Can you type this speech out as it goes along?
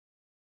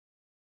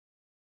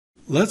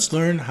Let's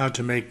learn how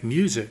to make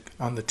music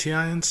on the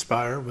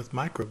TI-nspire with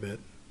microbit.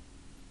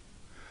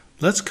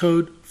 Let's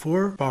code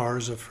 4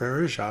 bars of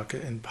Frere Jacques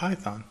in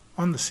Python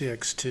on the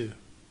CX2.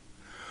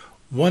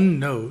 One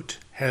note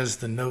has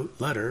the note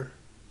letter,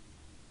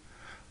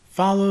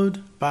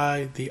 followed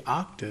by the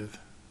octave.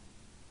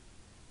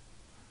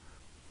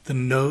 The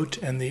note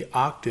and the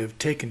octave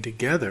taken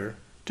together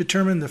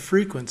determine the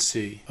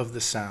frequency of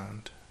the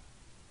sound.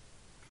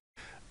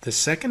 The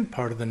second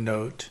part of the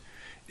note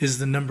is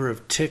the number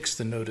of ticks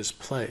the note is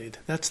played.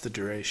 That's the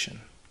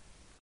duration.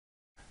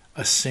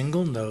 A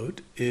single note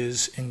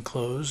is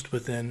enclosed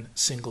within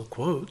single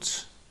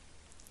quotes,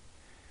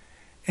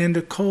 and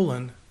a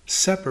colon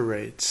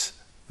separates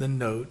the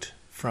note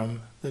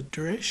from the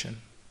duration.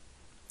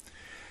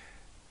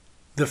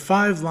 The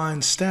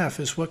 5-line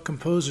staff is what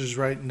composers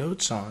write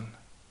notes on.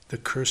 The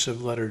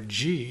cursive letter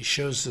G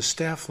shows the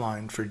staff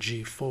line for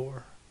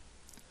G4.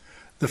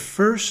 The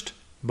first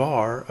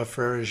bar of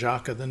Frere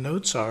Jacques, the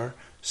notes are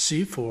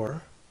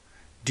C4,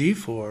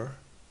 D4,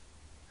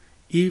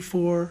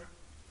 E4,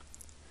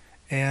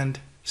 and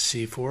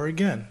C4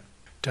 again.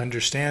 To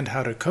understand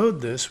how to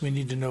code this, we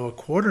need to know a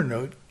quarter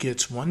note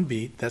gets 1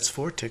 beat, that's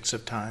 4 ticks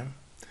of time,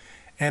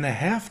 and a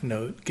half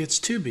note gets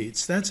 2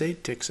 beats, that's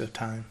 8 ticks of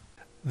time.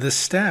 The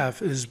staff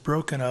is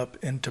broken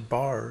up into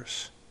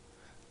bars.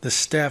 The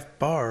staff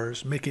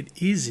bars make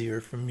it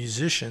easier for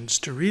musicians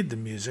to read the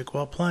music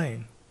while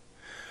playing.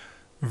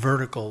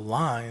 Vertical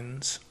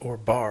lines, or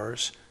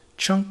bars,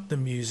 chunk the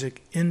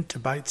music into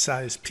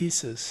bite-sized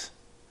pieces.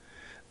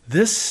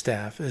 This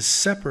staff is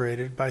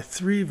separated by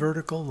 3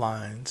 vertical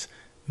lines,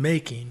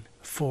 making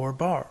 4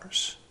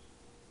 bars.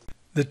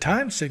 The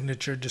time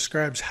signature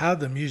describes how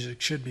the music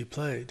should be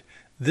played.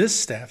 This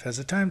staff has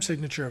a time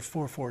signature of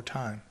 4/4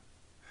 time.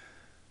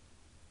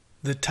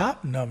 The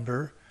top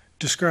number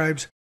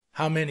describes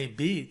how many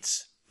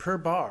beats per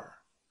bar.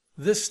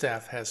 This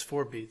staff has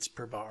 4 beats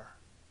per bar.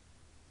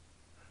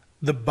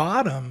 The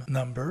bottom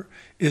number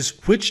is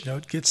which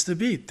note gets the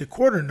beat. The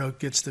quarter note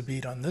gets the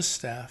beat on this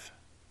staff.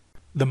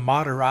 The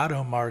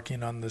moderato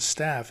marking on the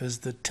staff is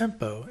the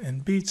tempo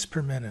in beats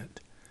per minute.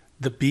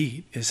 The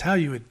beat is how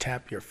you would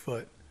tap your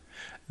foot.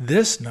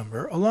 This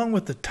number, along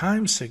with the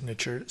time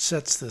signature,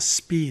 sets the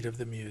speed of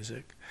the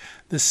music.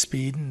 The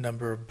speed and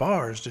number of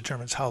bars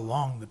determines how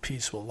long the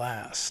piece will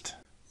last.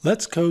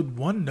 Let's code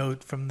one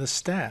note from the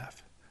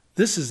staff.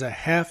 This is a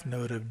half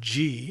note of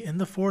G in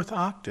the 4th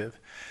octave.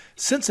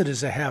 Since it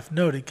is a half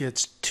note, it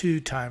gets 2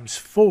 times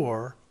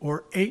 4,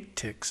 or 8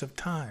 ticks of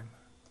time.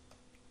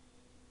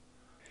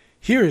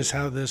 Here is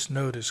how this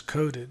note is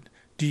coded.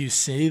 Do you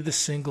see the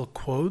single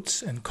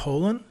quotes and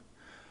colon?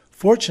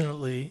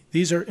 Fortunately,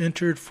 these are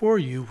entered for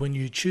you when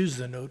you choose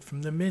the note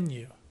from the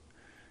menu.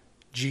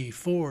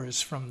 G4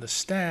 is from the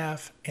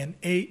staff, and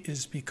 8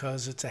 is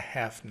because it's a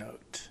half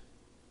note.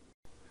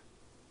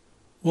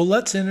 Well,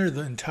 let's enter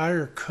the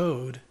entire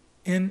code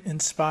in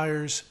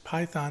Inspire's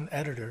Python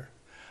editor.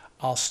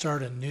 I'll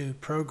start a new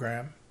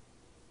program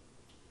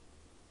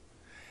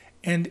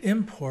and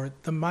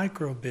import the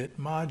microbit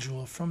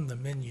module from the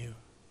menu.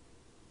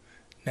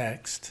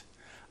 Next,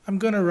 I'm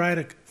going to write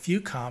a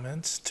few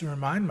comments to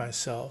remind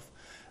myself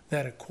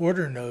that a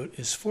quarter note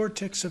is 4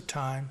 ticks of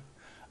time,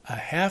 a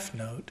half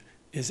note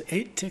is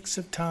 8 ticks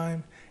of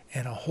time,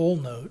 and a whole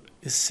note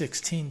is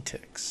 16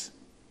 ticks.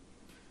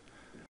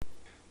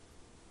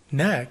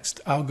 Next,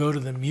 I'll go to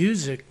the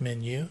music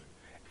menu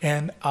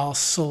and I'll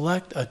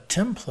select a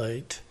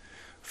template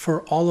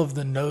for all of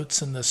the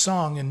notes in the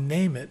song and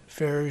name it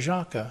Frere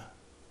Jacques.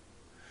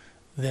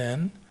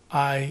 Then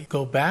I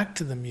go back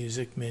to the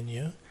music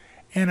menu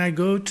and I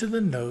go to the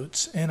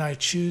notes and I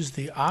choose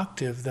the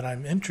octave that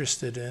I'm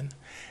interested in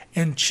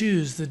and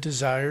choose the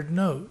desired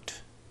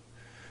note.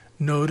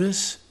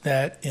 Notice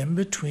that in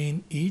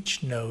between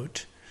each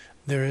note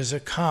there is a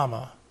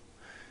comma.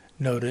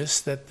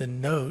 Notice that the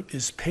note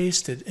is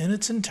pasted in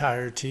its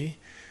entirety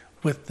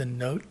with the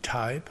note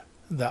type,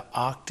 the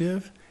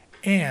octave,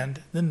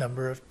 and the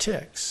number of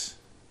ticks.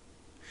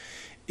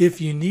 If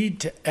you need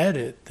to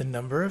edit the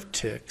number of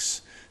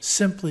ticks,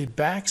 simply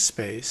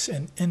backspace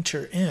and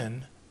enter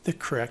in the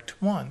correct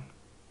one.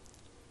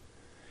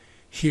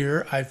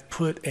 Here I've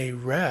put a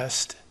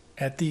rest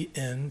at the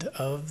end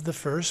of the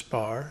first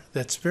bar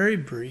that's very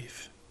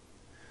brief.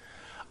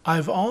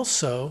 I've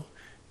also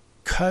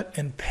cut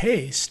and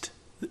pasted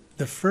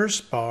the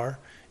first bar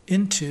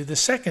into the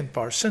second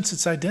bar since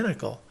it's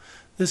identical.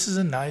 This is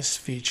a nice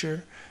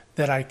feature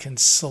that I can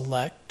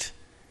select,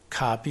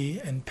 copy,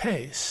 and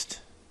paste.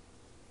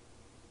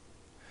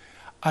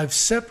 I've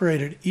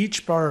separated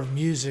each bar of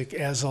music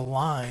as a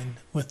line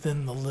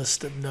within the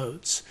list of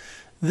notes.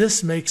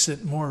 This makes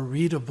it more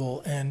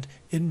readable and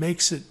it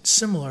makes it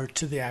similar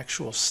to the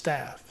actual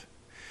staff.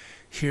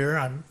 Here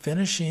I'm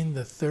finishing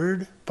the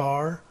 3rd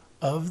bar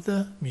of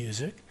the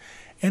music,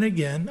 and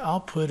again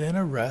I'll put in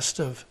a rest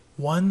of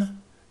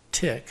 1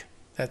 tick.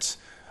 That's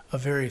a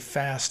very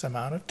fast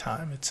amount of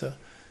time. It's a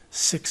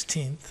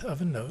 16th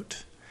of a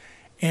note.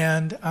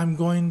 And I'm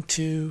going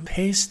to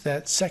paste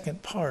that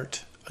second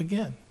part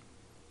again.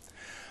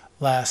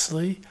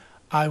 Lastly,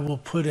 I will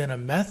put in a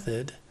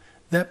method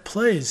that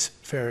plays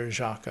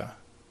Farajaka.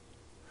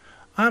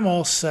 I'm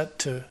all set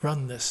to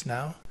run this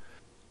now.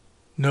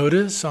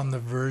 Notice on the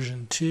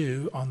version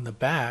 2 on the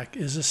back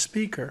is a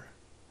speaker.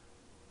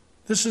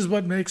 This is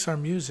what makes our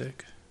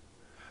music.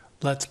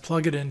 Let's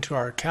plug it into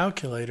our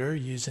calculator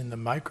using the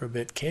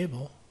microbit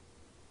cable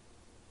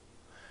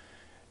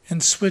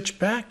and switch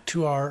back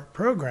to our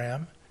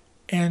program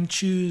and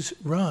choose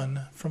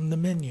Run from the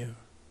menu.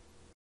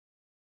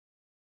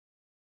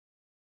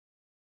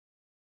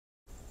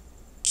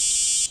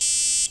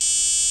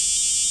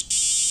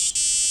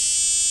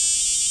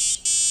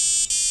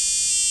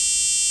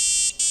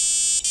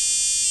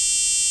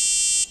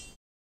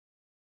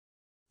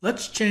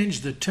 Let's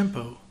change the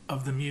tempo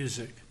of the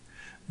music.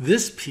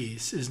 This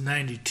piece is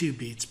 92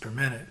 beats per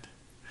minute.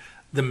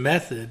 The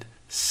method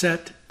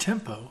set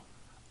tempo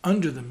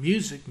under the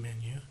music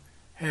menu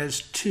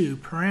has two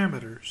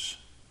parameters.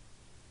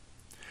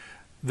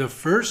 The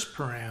first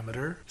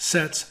parameter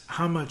sets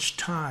how much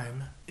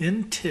time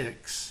in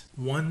ticks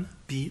one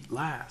beat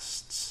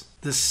lasts.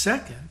 The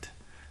second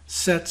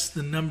sets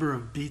the number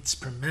of beats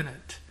per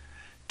minute.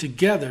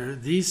 Together,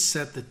 these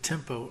set the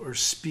tempo or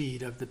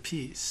speed of the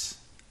piece.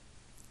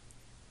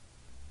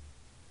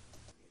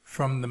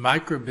 From the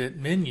microbit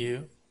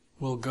menu,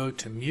 we'll go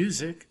to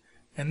Music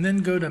and then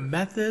go to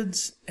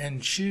Methods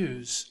and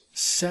choose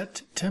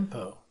Set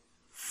Tempo.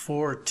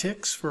 4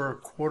 ticks for a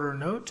quarter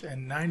note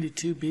and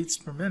 92 beats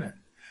per minute.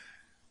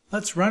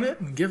 Let's run it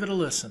and give it a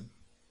listen.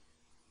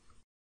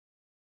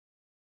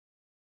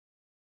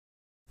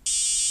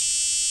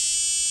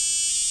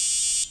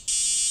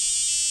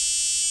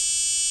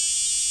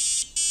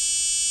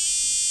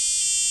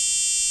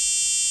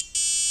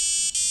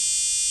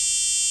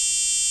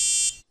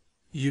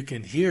 You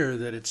can hear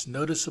that it's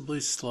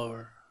noticeably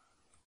slower.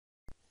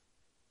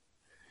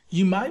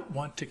 You might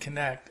want to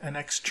connect an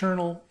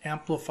external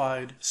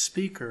amplified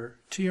speaker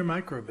to your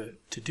microbit.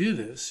 To do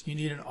this, you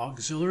need an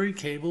auxiliary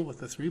cable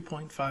with a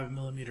 3.5mm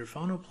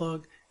phono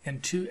plug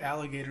and 2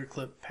 alligator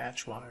clip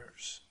patch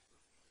wires.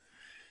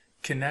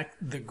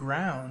 Connect the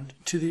ground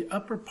to the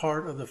upper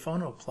part of the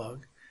phono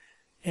plug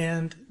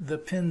and the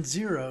pin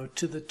 0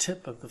 to the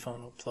tip of the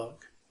phono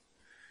plug.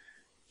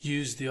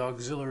 Use the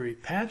auxiliary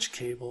patch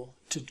cable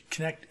to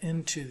connect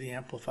into the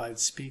amplified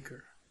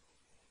speaker.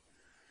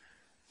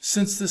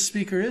 Since the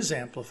speaker is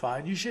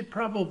amplified, you should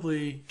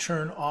probably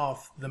turn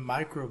off the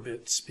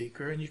microbit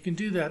speaker, and you can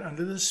do that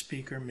under the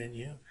speaker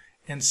menu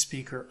and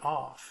speaker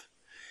off.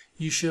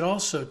 You should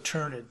also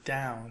turn it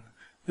down.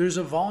 There's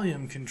a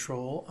volume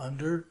control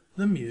under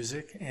the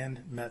music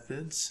and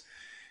methods.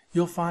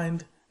 You'll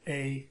find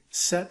a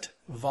set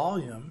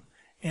volume,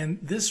 and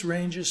this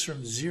ranges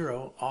from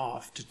 0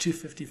 off to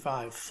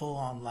 255 full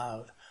on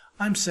loud.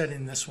 I'm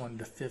setting this one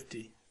to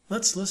 50.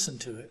 Let's listen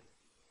to it.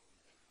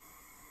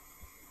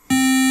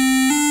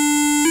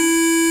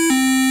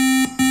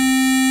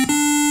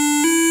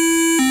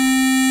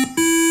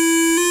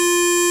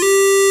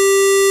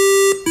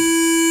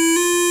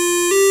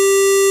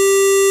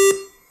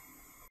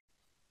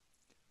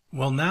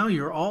 Well, now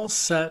you're all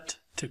set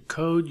to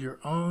code your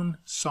own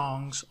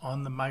songs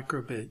on the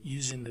microbit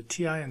using the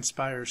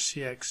TI-nspire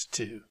CX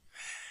II.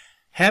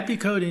 Happy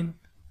coding!